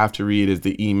book you have to read is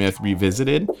the E-Myth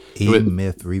Revisited.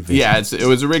 E-Myth Revisited. Yeah, it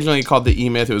was originally called the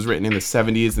E-Myth. It was written in the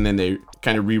 70s, and then they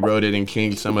kind of rewrote it and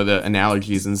changed some of the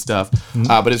analogies and stuff.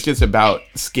 But it's just about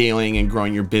scaling and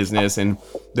growing your business. And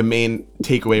the main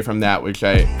takeaway from that, which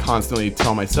I constantly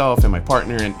tell myself and my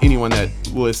partner and anyone that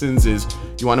listens, is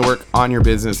you want to work on your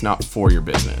business, not for your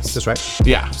business. That's right.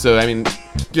 Yeah. So, I mean,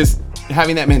 just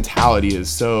having that mentality is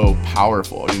so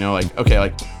powerful. You know, like, okay,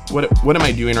 like what am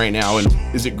I doing right now? And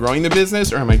is it growing the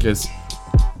business, or am I just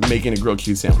making a grilled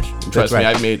cheese sandwich? And trust me,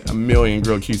 I've made 1 million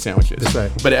grilled cheese sandwiches. That's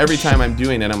right. But every time I'm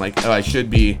doing it, I'm like, oh, I should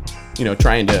be,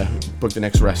 trying to book the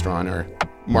next restaurant or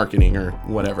marketing or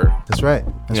whatever. That's right.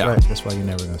 That's Yeah. right. That's why you're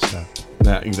never gonna stop.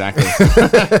 Yeah, exactly.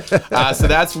 So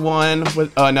that's one.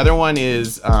 Another one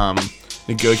is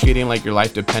negotiating like your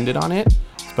life depended on it.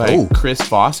 It's by Ooh. Chris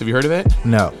Voss. Have you heard of it?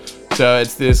 No. So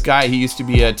it's this guy. He used to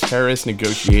be a terrorist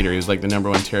negotiator. He was like the number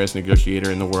one terrorist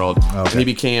negotiator in the world. Okay. And he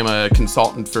became a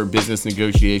consultant for business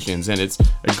negotiations. And it's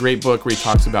a great book where he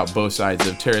talks about both sides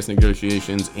of terrorist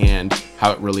negotiations and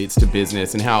how it relates to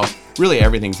business and how really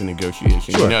everything's a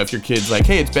negotiation. Sure. You know, if your kid's like,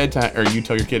 hey, it's bedtime, or you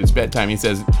tell your kid it's bedtime, he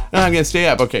says, no, I'm going to stay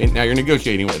up. Okay, now you're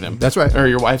negotiating with him. That's right. Or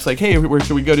your wife's like, hey, where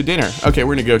should we go to dinner? Okay,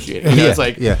 we're negotiating. You know, Yeah, it's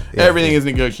like yeah, everything is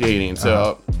negotiating.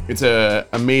 So it's a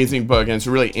amazing book, and it's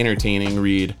a really entertaining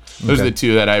read. Those are Okay. the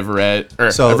two that I've read.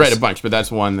 Or So- I've read a bunch, but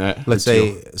that's one that. Let's the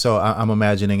two. say, so I'm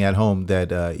imagining at home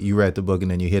that you read the book and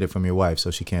then you hid it from your wife so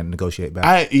she can't negotiate back.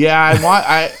 I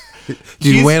Did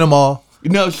you she's- win them all?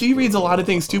 No, she reads a lot of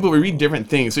things too, but we read different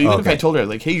things. So even if Okay. I told her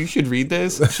like, "Hey, you should read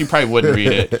this," she probably wouldn't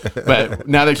read it. But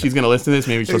now that she's gonna listen to this,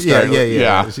 maybe she'll start.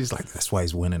 Yeah. She's like, that's why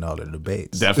he's winning all the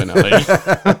debates. Definitely.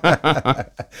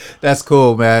 That's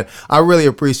cool, man. I really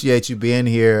appreciate you being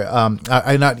here.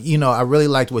 I really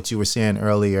liked what you were saying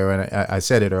earlier, and I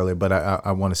said it earlier, but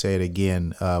I want to say it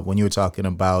again. When you were talking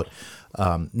about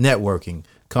networking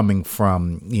coming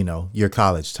from your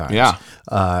college times, Yeah.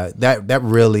 that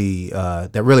really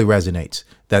resonates.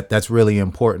 That's really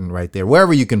important right there.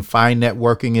 Wherever you can find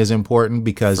networking is important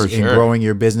because For in sure. growing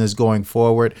your business going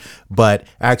forward, but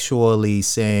actually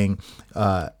saying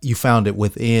you found it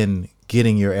within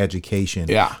getting your education.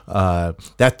 Yeah.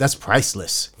 That's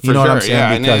priceless. You For know sure, what I'm saying?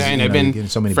 yeah. Because and you I've know, you're been getting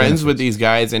so many friends with benefits. these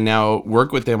guys and now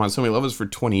work with them on so many levels for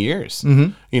 20 years.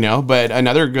 But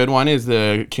another good one is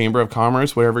the Chamber of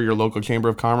Commerce, whatever your local Chamber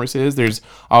of Commerce is. There's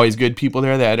always good people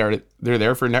there they're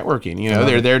there for networking.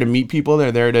 They're there to meet people.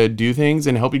 They're there to do things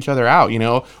and help each other out.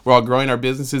 We're all growing our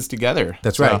businesses together.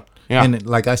 That's So, right. Yeah. And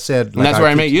like I said, And that's where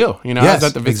I met you. I Yes, was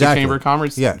at the Vista exactly. Chamber of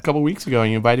Commerce Yeah. a couple weeks ago,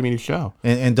 and you invited me to the show.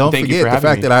 And don't Thank you forget for the having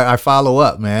fact me. that I follow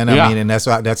up, man. I Yeah. mean, and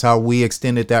that's how we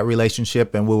extended that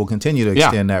relationship, and we will continue to Yeah.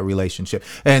 extend that relationship.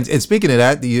 And speaking of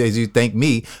that, as you thank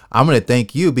me, I'm going to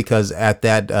thank you because at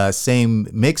that same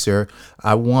mixer,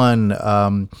 I won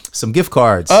some gift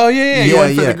cards. Oh, yeah. You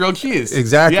went for the grilled cheese.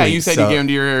 Exactly. Yeah, you said So- you gave them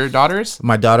to your daughters?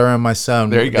 My daughter and my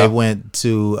son, There you go. they went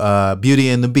to Beauty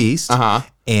and the Beast, Uh-huh.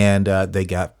 and they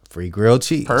got free grilled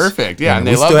cheese. Perfect. Yeah, and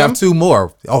we they still love have them? 2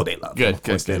 more. Oh, they love them. Good, Of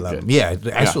course good, they good, love good. them. Yeah,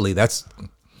 actually, that's,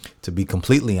 to be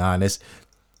completely honest,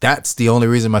 that's the only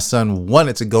reason my son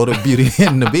wanted to go to Beauty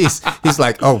and the Beast. He's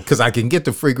like, oh, because I can get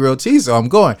the free grilled cheese, so I'm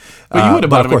going. But you would have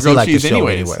bought of him a course, he grilled liked the cheese show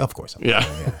anyways. anyway. Of course. Yeah.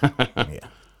 Yeah.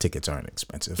 Tickets aren't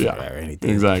expensive Yeah, or anything.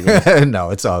 exactly.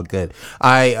 No, it's all good.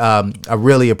 I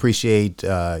really appreciate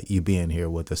you being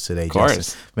here with us today, course.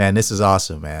 Justin. Man, this is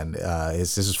awesome, man.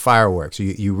 This is fireworks.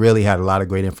 You really had a lot of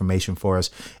great information for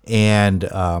us, and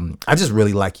I just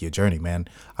really like your journey, man.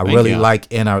 I Thank really you.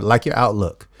 like your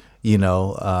outlook. You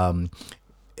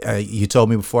told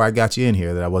me before I got you in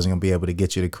here that I wasn't gonna be able to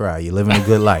get you to cry. You're living a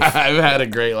good life. I've had a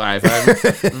great life.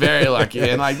 I'm very lucky.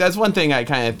 And like that's one thing I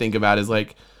kind of think about is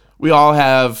like we all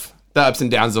have the ups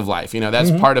and downs of life. That's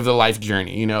part of the life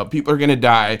journey. People are going to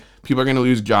die, people are going to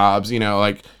lose jobs,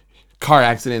 like car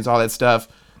accidents, all that stuff.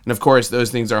 And of course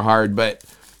those things are hard, but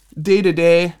day to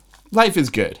day life is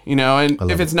good, and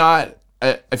if it's not,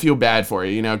 I feel bad for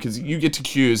you, because you get to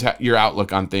choose your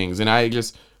outlook on things, and I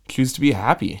just choose to be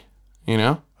happy,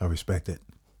 I respect it.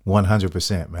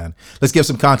 100%, man. Let's give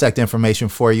some contact information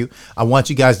for you. I want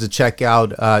you guys to check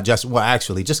out just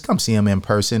come see him in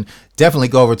person. Definitely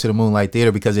go over to the Moonlight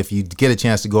Theater, because if you get a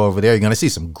chance to go over there, you're going to see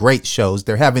some great shows.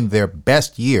 They're having their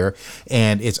best year,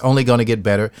 and it's only going to get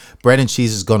better. Bread and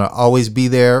Cheese is going to always be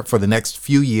there for the next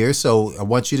few years, so I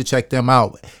want you to check them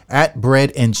out at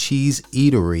Bread and Cheese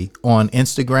Eatery on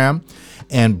Instagram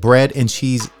and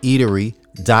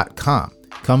breadandcheeseeatery.com.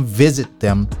 come visit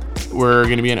them. We're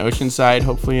going to be in Oceanside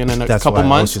hopefully in a That's couple why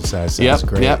months. Oceanside sounds Yep,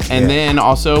 great. yep. And then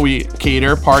also we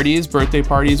cater parties, birthday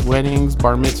parties, weddings,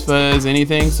 bar mitzvahs,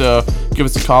 anything. So give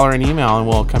us a call or an email and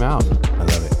we'll come out. I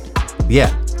love it.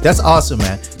 Yeah, that's awesome,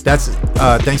 man. That's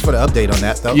thanks for the update on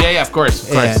that, though. Yeah, of course.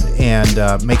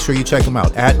 And make sure you check them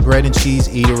out at Bread and Cheese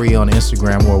Eatery on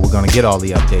Instagram, where we're going to get all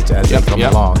the updates as they come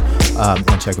along.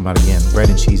 And check them out again,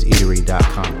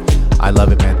 breadandcheeseeatery.com. I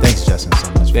love it, man. Thanks, Justin,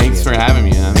 so much. Thanks for having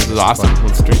me, man. This is awesome.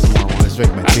 Let's drink some more wine. Let's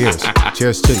drink, man. Cheers.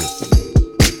 Cheers to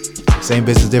you. Same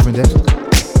Business, Different Day.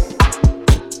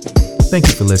 Thank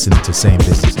you for listening to Same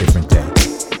Business, Different Day.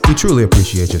 We truly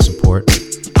appreciate your support.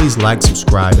 Please like,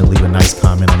 subscribe, and leave a nice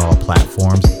comment on all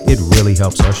platforms. It really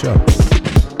helps our show.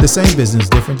 The Same Business,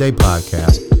 Different Day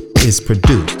podcast is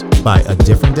produced by A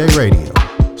Different Day Radio,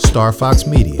 Star Fox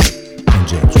Media, and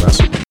James Russell.